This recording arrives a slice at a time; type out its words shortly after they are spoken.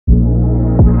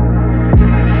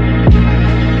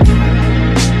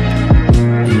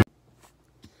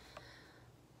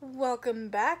welcome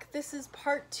back. This is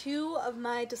part 2 of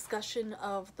my discussion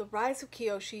of The Rise of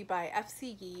Keyoshi by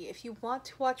FCE. If you want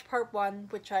to watch part 1,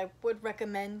 which I would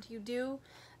recommend you do,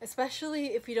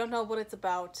 especially if you don't know what it's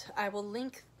about, I will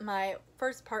link my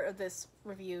first part of this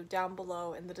review down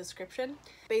below in the description.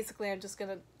 Basically, I'm just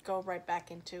gonna go right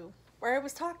back into where I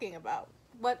was talking about,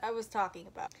 what I was talking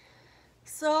about.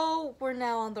 So, we're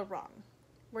now on the run.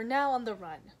 We're now on the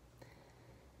run.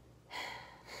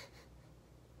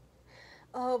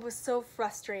 Oh, it was so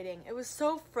frustrating. It was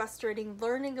so frustrating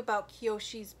learning about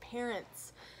Kiyoshi's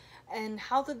parents and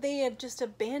how that they had just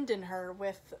abandoned her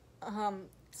with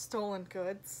stolen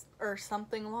goods or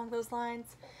something along those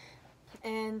lines.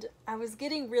 And I was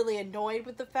getting really annoyed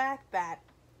with the fact that,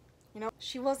 you know,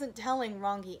 she wasn't telling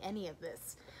Rangi any of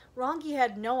this. Rangi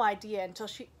had no idea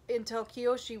until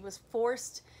Keyoshi was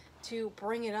forced to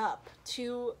bring it up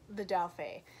to the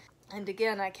Daofei. And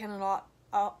again, I cannot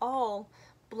all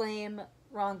blame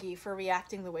Rangi for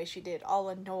reacting the way she did, all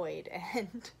annoyed,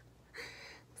 and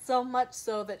so much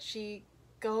so that she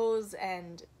goes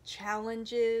and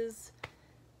challenges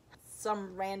some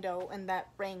rando in that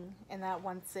ring in that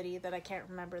one city that I can't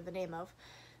remember the name of.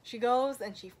 She goes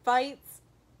and she fights,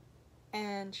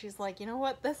 and she's like, you know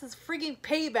what, this is frigging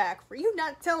payback for you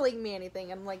not telling me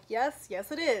anything. I'm like, yes,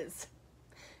 yes it is.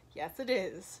 Yes it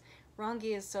is.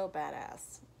 Rangi is so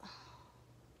badass.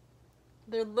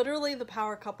 They're literally the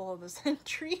power couple of the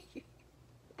century.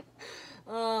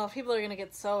 Oh, people are gonna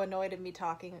get so annoyed at me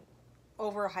talking,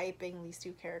 overhyping these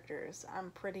two characters,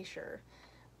 I'm pretty sure.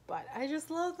 But I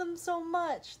just love them so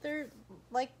much. They're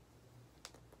like,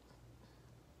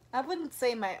 I wouldn't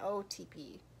say my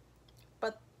OTP,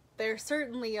 but they're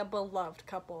certainly a beloved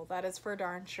couple, that is for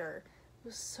darn sure. It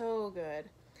was so good.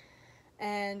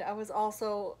 And I was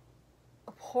also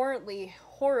abhorrently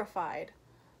horrified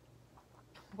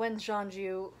when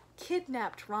Jeonju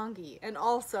kidnapped Rangi, and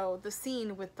also the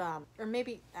scene with or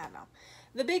maybe, I don't know,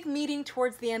 the big meeting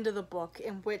towards the end of the book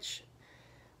in which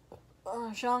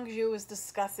Jeonju is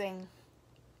discussing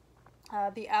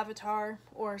the Avatar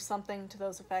or something to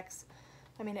those effects.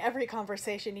 I mean, every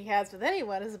conversation he has with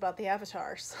anyone is about the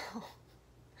Avatar, so.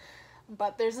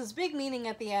 But there's this big meeting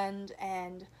at the end,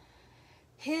 and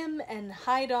him and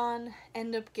Haidon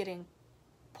end up getting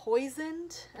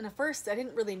poisoned, and at first I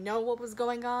didn't really know what was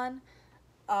going on.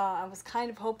 I was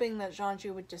kind of hoping that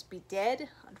Jeonju would just be dead.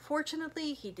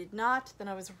 Unfortunately, he did not. Then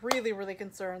I was really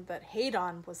concerned that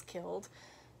Haidon was killed,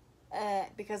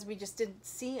 because we just didn't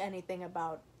see anything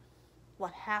about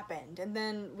what happened. And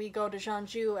then we go to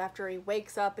Jeonju after he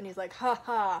wakes up and he's like,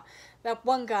 haha, that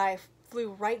one guy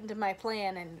flew right into my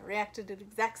plan and reacted the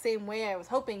exact same way I was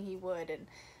hoping he would, and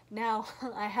now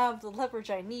I have the leverage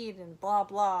I need and blah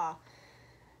blah.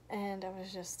 And I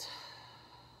was just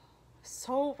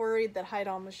so worried that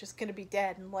Haidon was just gonna be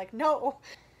dead, and like, no!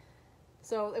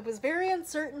 So it was very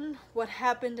uncertain what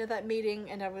happened at that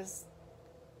meeting, and I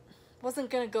wasn't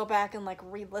gonna go back and like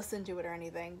re-listen to it or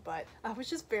anything, but I was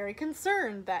just very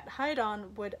concerned that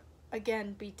Haidon would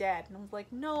again be dead. And I was like,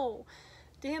 no,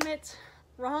 damn it,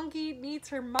 Rangi needs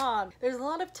her mom. There's a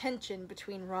lot of tension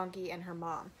between Rangi and her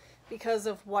mom because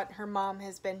of what her mom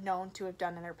has been known to have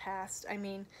done in her past. I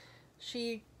mean,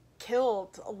 she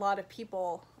killed a lot of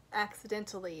people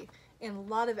accidentally in a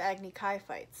lot of Agni Kai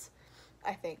fights,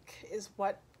 I think, is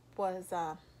what was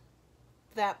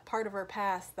that part of her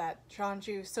past that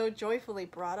Jeonju so joyfully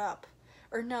brought up.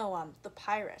 Or no, the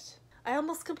pirate. I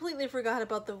almost completely forgot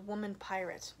about the woman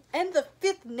pirate. And the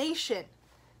Fifth Nation!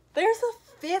 There's a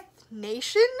Fifth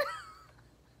Nation?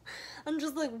 I'm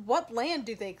just like, what land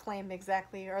do they claim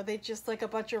exactly? Are they just like a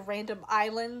bunch of random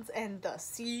islands and the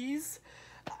seas?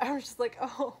 I was just like,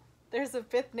 oh, there's a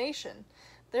Fifth Nation.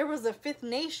 There was a Fifth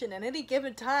Nation at any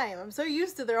given time. I'm so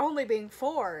used to there only being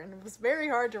 4, and it was very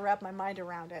hard to wrap my mind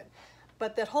around it.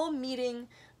 But that whole meeting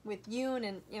with Yoon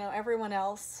and, you know, everyone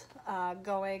else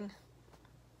going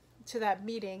to that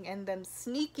meeting and them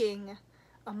sneaking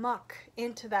amok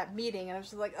into that meeting, and I was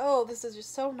just like, oh, this is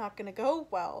just so not gonna go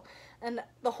well. And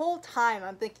the whole time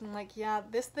I'm thinking like, yeah,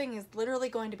 this thing is literally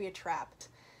going to be a trap.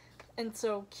 And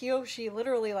so Keyoshi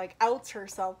literally like outs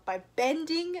herself by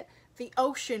bending the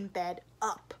ocean bed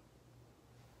up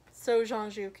so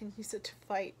Jeonju can use it to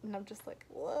fight, and I'm just like,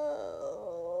 whoa.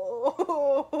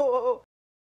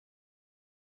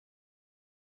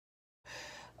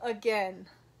 Again,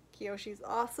 Kiyoshi's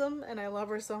awesome and I love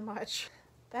her so much.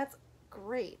 That's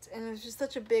great, and it was just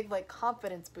such a big like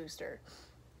confidence booster.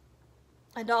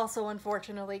 And also,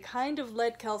 unfortunately, kind of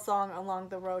led Kelsang along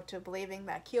the road to believing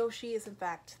that Keyoshi is in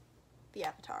fact the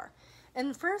Avatar.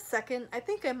 And for a second, I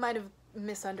think I might have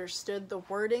misunderstood the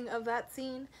wording of that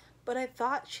scene, but I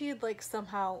thought she had like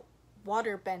somehow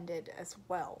waterbended as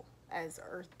well as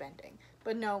earthbending.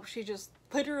 But no, she just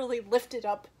literally lifted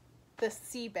up the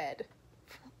seabed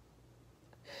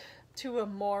to a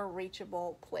more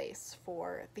reachable place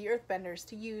for the earthbenders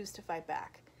to use to fight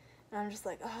back. And I'm just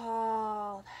like,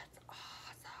 oh, that's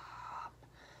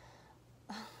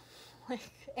awesome. Like,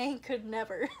 Aang could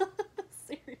never.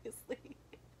 Seriously.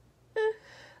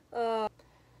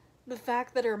 The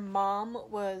fact that her mom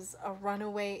was a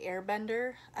runaway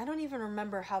airbender, I don't even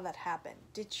remember how that happened.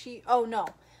 Did she? Oh no,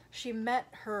 she met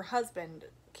her husband,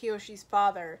 Kiyoshi's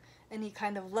father, and he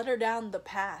kind of led her down the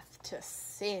path to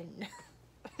sin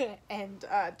and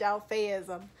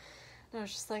Daofaism. And I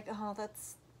was just like, oh,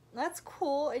 that's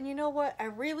cool. And you know what? I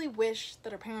really wish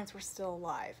that her parents were still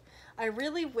alive. I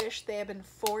really wish they had been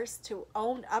forced to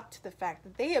own up to the fact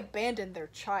that they abandoned their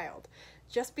child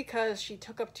just because she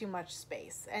took up too much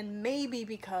space. And maybe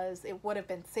because it would have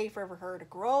been safer for her to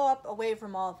grow up away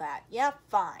from all that. Yeah,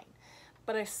 fine.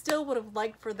 But I still would have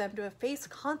liked for them to have faced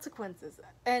consequences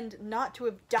and not to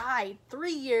have died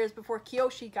 3 years before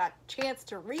Keyoshi got a chance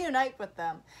to reunite with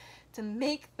them, to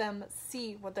make them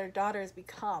see what their daughter has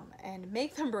become and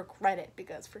make them regret it,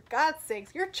 because for God's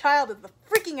sakes, your child is the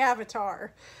freaking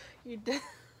Avatar. You did.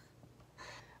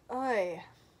 Oi.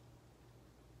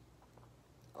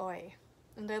 Oi.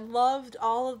 And I loved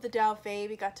all of the Daofei.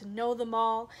 We got to know them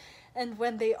all. And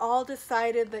when they all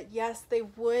decided that yes, they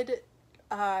would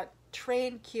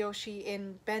train Keyoshi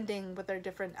in bending with their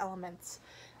different elements.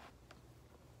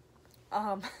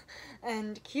 And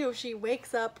Keyoshi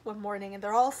wakes up one morning and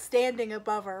they're all standing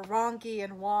above her. Rongi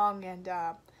and Wong and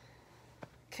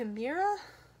Kimira?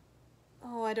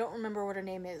 Oh, I don't remember what her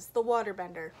name is. The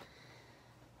waterbender.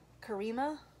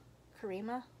 Karima?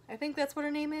 I think that's what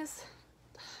her name is.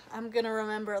 I'm gonna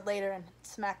remember it later and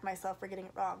smack myself for getting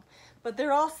it wrong. But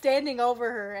they're all standing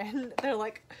over her and they're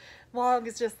like, Wong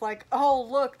is just like, oh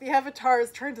look, the Avatar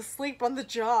is trying to sleep on the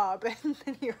job. And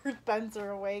then the earthbends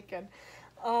are awake, and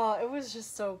oh, it was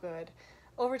just so good.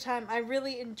 Over time, I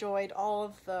really enjoyed all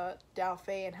of the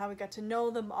Daofei and how we got to know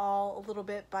them all a little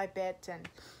bit by bit, and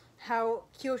how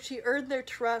Keyoshi earned their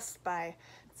trust by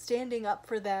standing up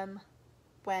for them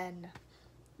when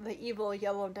the evil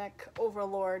Yellowneck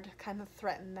overlord kind of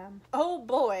threatened them. Oh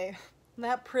boy,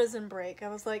 that prison break. I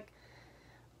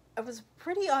was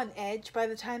pretty on edge by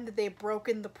the time that they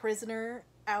broken the prisoner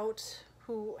out,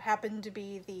 who happened to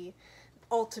be the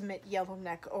ultimate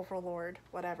Yellowneck overlord,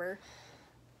 whatever,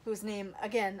 whose name,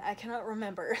 again, I cannot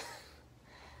remember.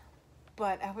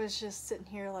 But I was just sitting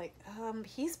here like,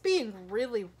 he's being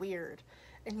really weird.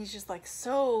 And he's just like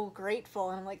so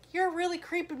grateful, and I'm like, you're really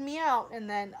creeping me out. And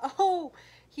then, oh,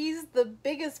 he's the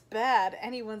biggest bad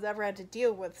anyone's ever had to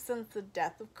deal with since the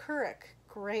death of Kuruk.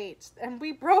 Great. And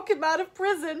we broke him out of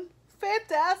prison.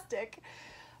 Fantastic.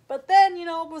 But then, you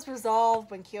know, it was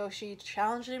resolved when Keyoshi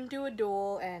challenged him to a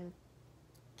duel and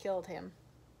killed him.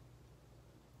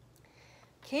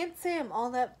 Can't say I'm all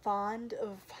that fond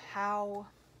of how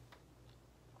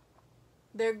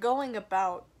they're going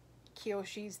about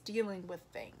Kiyoshi's dealing with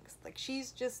things. Like,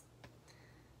 she's just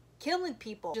killing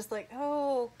people. Just like,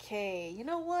 oh, okay, you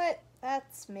know what?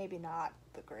 That's maybe not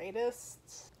the greatest.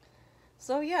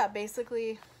 So yeah,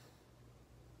 basically,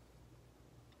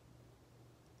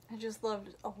 I just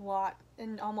loved a lot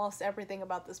and almost everything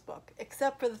about this book,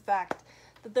 except for the fact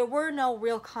that there were no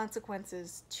real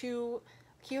consequences to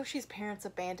Kiyoshi's parents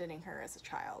abandoning her as a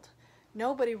child.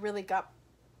 Nobody really got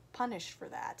punished for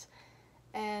that.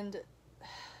 And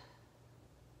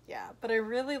yeah, but I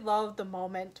really love the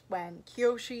moment when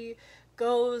Keyoshi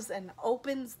goes and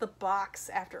opens the box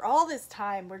after all this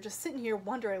time. We're just sitting here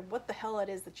wondering what the hell it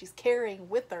is that she's carrying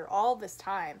with her all this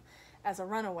time as a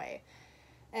runaway.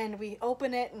 And we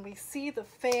open it and we see the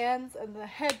fans and the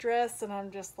headdress, and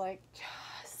I'm just like,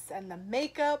 yes, and the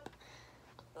makeup.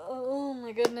 Oh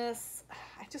my goodness.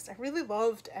 I really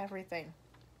loved everything.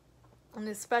 And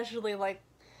especially like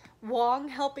Wong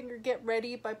helping her get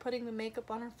ready by putting the makeup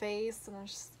on her face, and I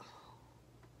was just, oh,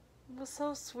 it was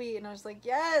so sweet. And I was like,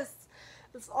 yes,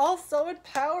 it's all so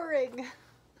empowering.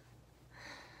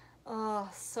 Oh,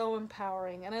 so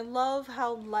empowering. And I love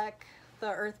how Lek, the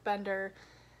earthbender,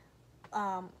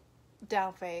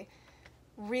 Daofei,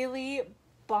 really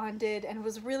bonded and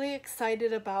was really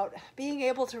excited about being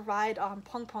able to ride on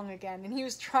Peng Peng again. And he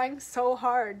was trying so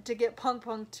hard to get Peng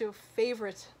Peng to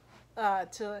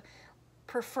to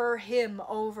prefer him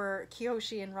over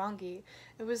Keyoshi and Rongi.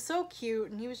 It was so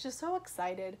cute, and he was just so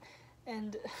excited.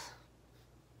 And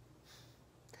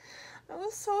I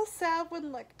was so sad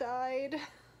when Lek died.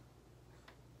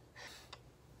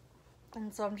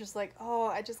 And so I'm just like, oh,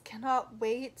 I just cannot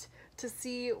wait to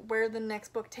see where the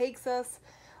next book takes us.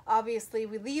 obviously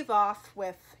we leave off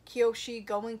with Keyoshi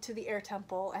going to the air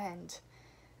temple and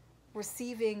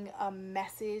receiving a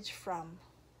message from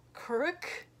Kuruk,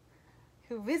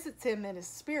 who visits him in his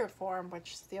spirit form,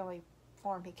 which is the only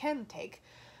form he can take.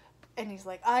 And he's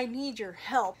like, I need your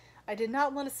help. I did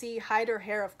not want to see hide or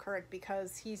hair of Kuruk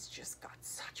because he's just got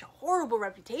such a horrible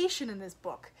reputation in this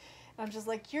book. And I'm just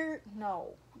like, you're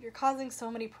causing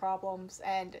so many problems,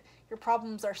 and your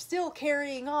problems are still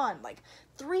carrying on. Like,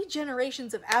 3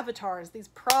 generations of avatars, these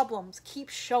problems keep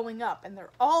showing up, and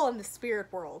they're all in the spirit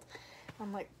world.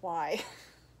 I'm like, why?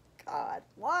 God,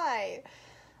 why?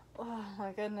 Oh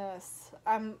my goodness.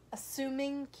 I'm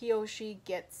assuming Keyoshi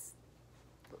gets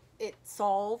it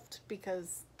solved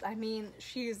because, I mean,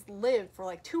 she's lived for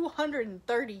like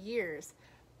 230 years.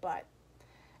 But,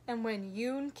 and when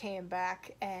Yoon came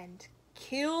back and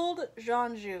killed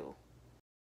Jeonju,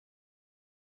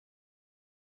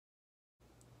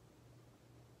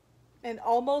 and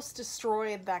almost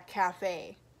destroyed that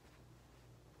cafe,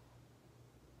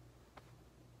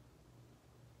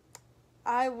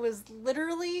 I was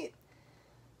literally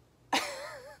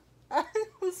I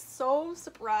was so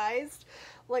surprised.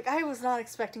 Like, I was not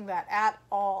expecting that at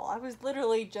all. I was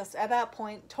literally just, at that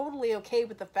point, totally okay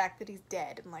with the fact that he's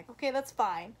dead. I'm like, okay, that's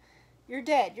fine. You're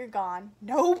dead. You're gone.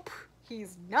 Nope.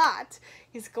 He's not.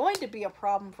 He's going to be a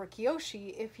problem for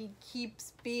Keyoshi if he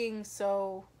keeps being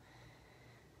so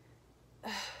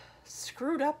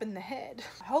screwed up in the head.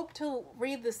 I hope to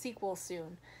read the sequel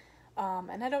soon.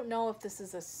 And I don't know if this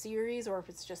is a series or if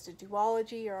it's just a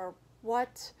duology or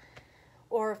what.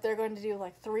 Or if they're going to do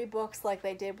like 3 books like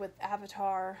they did with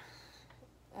Avatar.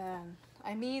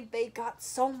 I mean, they got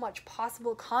so much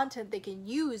possible content they can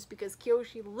use because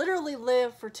Keyoshi literally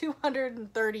lived for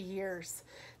 230 years.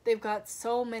 They've got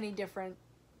so many different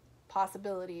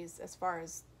possibilities as far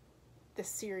as this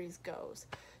series goes.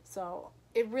 So,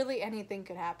 it really, anything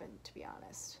could happen, to be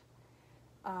honest.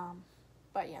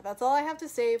 But yeah, that's all I have to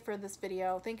say for this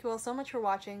video. Thank you all so much for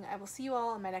watching. I will see you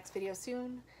all in my next video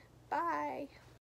soon. Bye!